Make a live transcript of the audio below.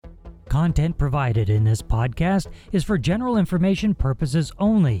Content provided in this podcast is for general information purposes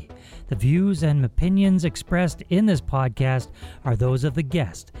only. The views and opinions expressed in this podcast are those of the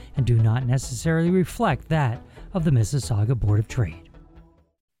guest and do not necessarily reflect that of the Mississauga Board of Trade.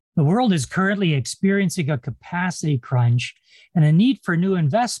 The world is currently experiencing a capacity crunch and a need for new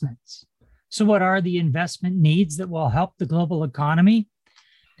investments. So what are the investment needs that will help the global economy?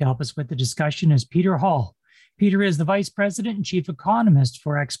 To help us with the discussion is Peter Hall. Peter is the Vice President and Chief Economist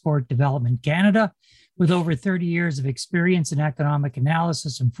for Export Development Canada. With over 30 years of experience in economic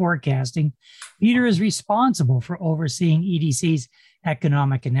analysis and forecasting, Peter is responsible for overseeing EDC's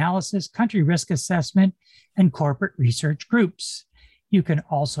economic analysis, country risk assessment, and corporate research groups. You can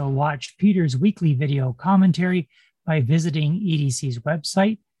also watch Peter's weekly video commentary by visiting EDC's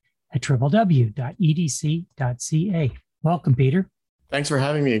website at www.edc.ca. Welcome, Peter. Thanks for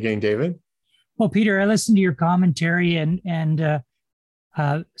having me again, David. Well, Peter, I listened to your commentary, and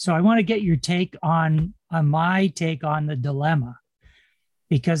so I want to get your take on my take on the dilemma,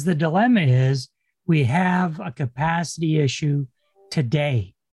 because the dilemma is we have a capacity issue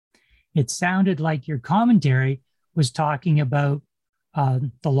today. It sounded like your commentary was talking about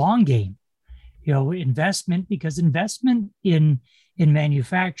the long game, investment, because investment in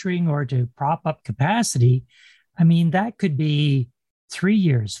manufacturing or to prop up capacity, I mean, that could be 3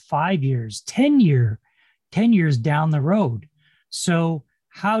 years, 5 years, 10 years down the road. So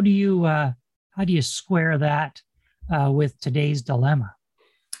how do you square that with today's dilemma?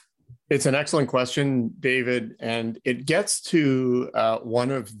 It's an excellent question, David, and it gets to one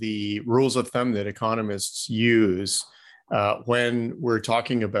of the rules of thumb that economists use when we're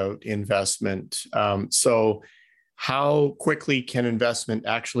talking about investment. So how quickly can investment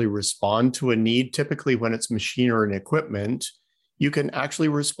actually respond to a need? Typically, when it's machinery and equipment, you can actually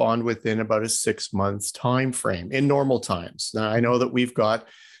respond within about a 6 month time frame in normal times. Now, I know that we've got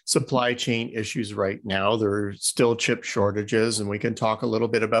supply chain issues right now. There are still chip shortages, and we can talk a little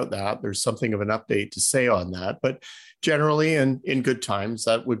bit about that. There's something of an update to say on that. But generally, and in good times,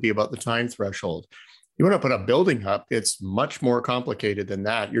 that would be about the time threshold. You want to put a building up, it's much more complicated than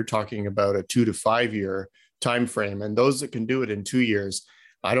that. You're talking about a 2 to 5 year time frame. And those that can do it in 2 years,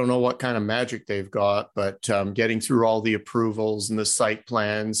 I don't know what kind of magic they've got, but getting through all the approvals and the site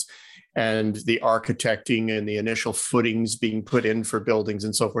plans and the architecting and the initial footings being put in for buildings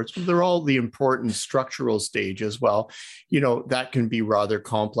and so forth. So they're all the important structural stage as well. That can be rather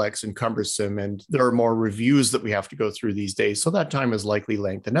complex and cumbersome, and there are more reviews that we have to go through these days. So that time is likely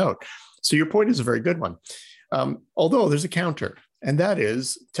lengthened out. So your point is a very good one. Although there's a counter, and that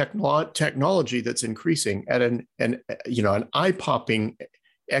is technology that's increasing at an eye-popping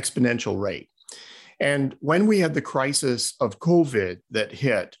exponential rate. And when we had the crisis of COVID that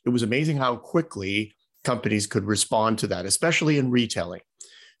hit, it was amazing how quickly companies could respond to that, especially in retailing.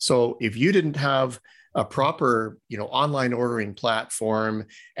 So if you didn't have a proper, online ordering platform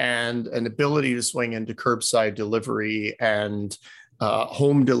and an ability to swing into curbside delivery and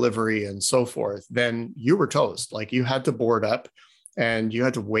home delivery and so forth, then you were toast. Like, you had to board up and you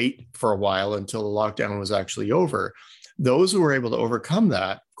had to wait for a while until the lockdown was actually over. Those who were able to overcome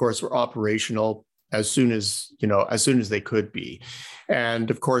that, of course, were operational as soon as they could be. And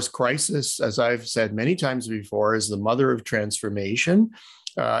of course, crisis, as I've said many times before, is the mother of transformation.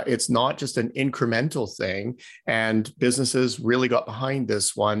 It's not just an incremental thing. And businesses really got behind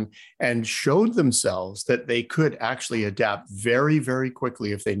this one and showed themselves that they could actually adapt very, very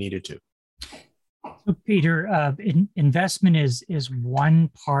quickly if they needed to. So, Peter, investment is one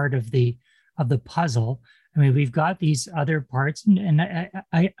part of the puzzle. I mean, we've got these other parts, and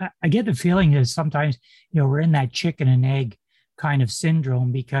I get the feeling that sometimes, we're in that chicken and egg kind of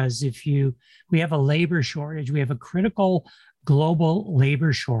syndrome, because we have a labor shortage, we have a critical global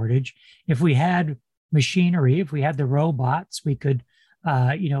labor shortage. If we had machinery, if we had the robots, we could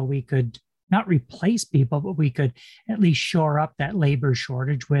not replace people, but we could at least shore up that labor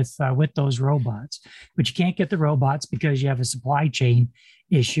shortage with those robots. But you can't get the robots because you have a supply chain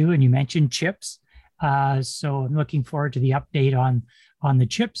issue, and you mentioned chips. So I'm looking forward to the update on the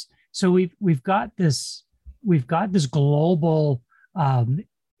chips. So we've got this global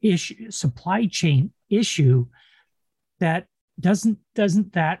issue, supply chain issue, that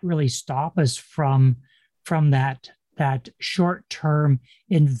doesn't that really stop us from that short-term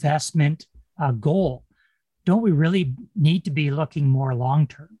investment goal? Don't we really need to be looking more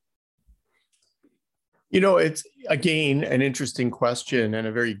long-term? It's, again, an interesting question and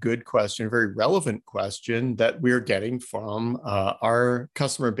a very good question, a very relevant question that we're getting from our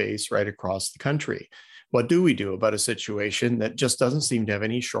customer base right across the country. What do we do about a situation that just doesn't seem to have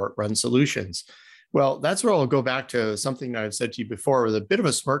any short-run solutions? Well, that's where I'll go back to something that I've said to you before with a bit of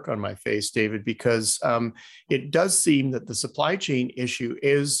a smirk on my face, David, because it does seem that the supply chain issue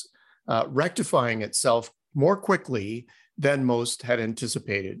is rectifying itself more quickly than most had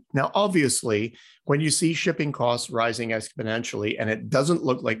anticipated. Now, obviously, when you see shipping costs rising exponentially and it doesn't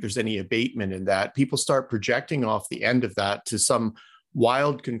look like there's any abatement in that, people start projecting off the end of that to some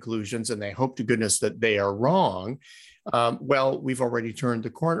wild conclusions, and they hope to goodness that they are wrong. Well, we've already turned the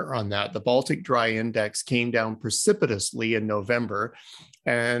corner on that. The Baltic Dry Index came down precipitously in November,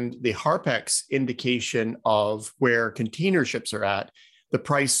 and the Harpex indication of where container ships are at, the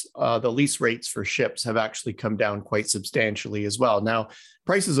price, the lease rates for ships have actually come down quite substantially as well. Now,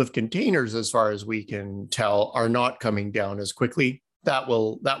 prices of containers, as far as we can tell, are not coming down as quickly. That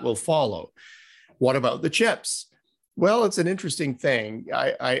will follow. What about the chips? Well, it's an interesting thing.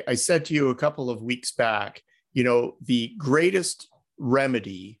 I said to you a couple of weeks back, you know, the greatest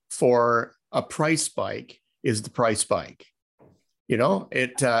remedy for a price spike is the price spike. You know,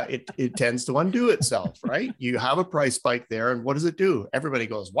 it tends to undo itself, right? You have a price spike there, and what does it do? Everybody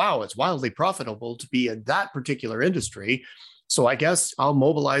goes, wow, it's wildly profitable to be in that particular industry. So I guess I'll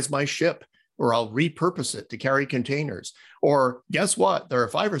mobilize my ship, or I'll repurpose it to carry containers. Or guess what? There are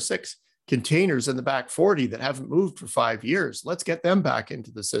 5 or 6 containers in the back 40 that haven't moved for 5 years. Let's get them back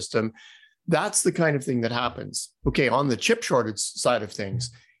into the system. That's the kind of thing that happens. Okay, on the chip shortage side of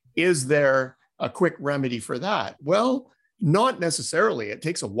things, is there a quick remedy for that? Well, not necessarily. It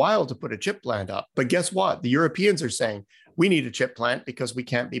takes a while to put a chip plant up. But guess what? The Europeans are saying, we need a chip plant because we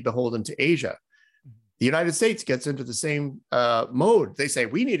can't be beholden to Asia. The United States gets into the same mode. They say,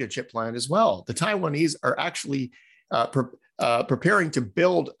 we need a chip plant as well. The Taiwanese are actually preparing to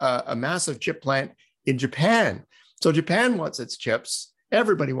build a massive chip plant in Japan. So Japan wants its chips.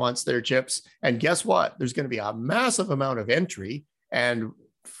 Everybody wants their chips. And guess what? There's going to be a massive amount of entry and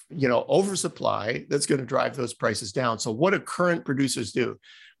oversupply that's going to drive those prices down. So what do current producers do?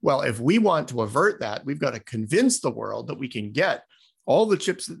 Well, if we want to avert that, we've got to convince the world that we can get all the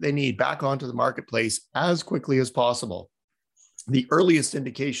chips that they need back onto the marketplace as quickly as possible. The earliest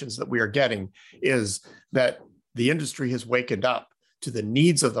indications that we are getting is that the industry has wakened up to the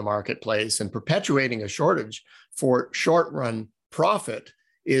needs of the marketplace, and perpetuating a shortage for short-run profit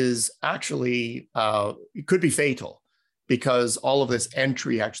is actually, it could be fatal, because all of this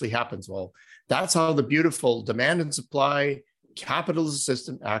entry actually happens. Well, that's how the beautiful demand and supply capitalist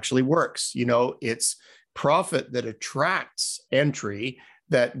system actually works. You know, it's profit that attracts entry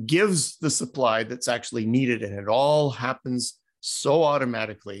that gives the supply that's actually needed. And it all happens so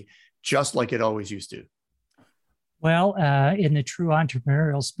automatically, just like it always used to. Well, in the true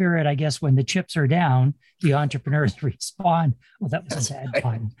entrepreneurial spirit, I guess when the chips are down, the entrepreneurs respond. Well, that was a bad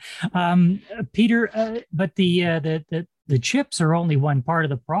pun, Peter. But the chips are only one part of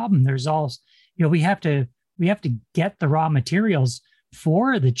the problem. There's also, we have to get the raw materials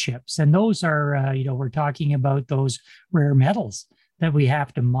for the chips, and those are, we're talking about those rare metals that we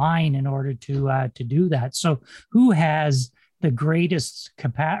have to mine in order to do that. So, who has the greatest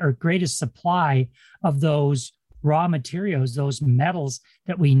greatest supply of those raw materials, those metals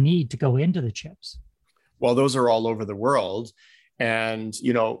that we need to go into the chips? Well, those are all over the world. And,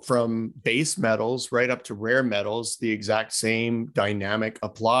 from base metals right up to rare metals, the exact same dynamic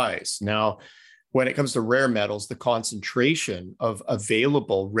applies. Now, when it comes to rare metals, the concentration of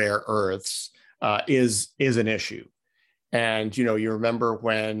available rare earths is an issue. And, you remember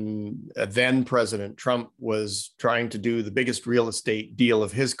when then President Trump was trying to do the biggest real estate deal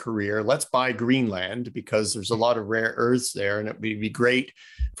of his career. Let's buy Greenland because there's a lot of rare earths there. And it would be great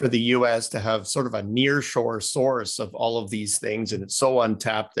for the US to have sort of a nearshore source of all of these things. And it's so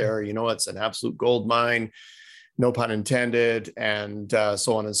untapped there. It's an absolute gold mine, no pun intended, and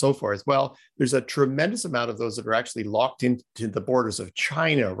so on and so forth. Well, there's a tremendous amount of those that are actually locked into the borders of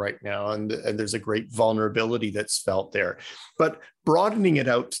China right now, and there's a great vulnerability that's felt there. But broadening it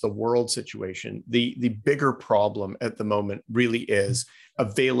out to the world situation, the bigger problem at the moment really is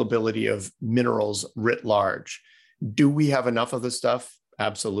availability of minerals writ large. Do we have enough of the stuff?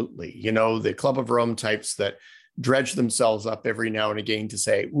 Absolutely. The Club of Rome types that dredge themselves up every now and again to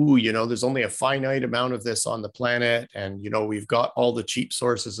say, there's only a finite amount of this on the planet. And, we've got all the cheap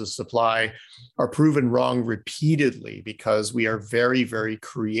sources of supply, are proven wrong repeatedly because we are very, very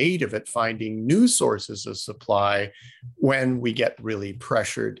creative at finding new sources of supply when we get really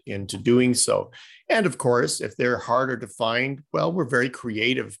pressured into doing so. And of course, if they're harder to find, well, we're very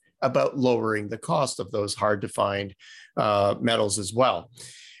creative about lowering the cost of those hard to find metals as well.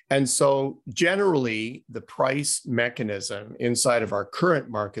 And so generally, the price mechanism inside of our current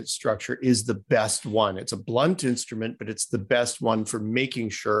market structure is the best one. It's a blunt instrument, but it's the best one for making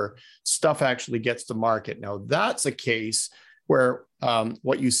sure stuff actually gets to market. Now, that's a case where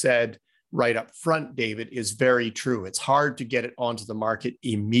what you said right up front, David, is very true. It's hard to get it onto the market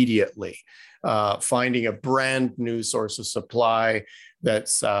immediately. Finding a brand new source of supply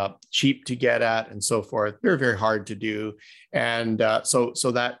that's cheap to get at and so forth, very, very hard to do. And so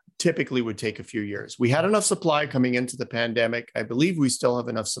that typically would take a few years. We had enough supply coming into the pandemic. I believe we still have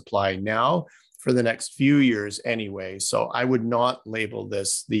enough supply now for the next few years anyway. So I would not label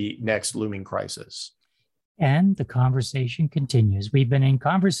this the next looming crisis. And the conversation continues. We've been in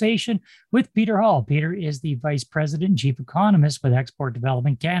conversation with Peter Hall. Peter is the Vice President and Chief Economist with Export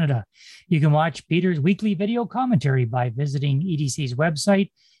Development Canada. You can watch Peter's weekly video commentary by visiting EDC's website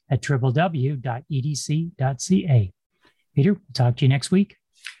at www.edc.ca. Peter, we'll talk to you next week.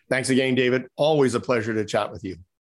 Thanks again, David. Always a pleasure to chat with you.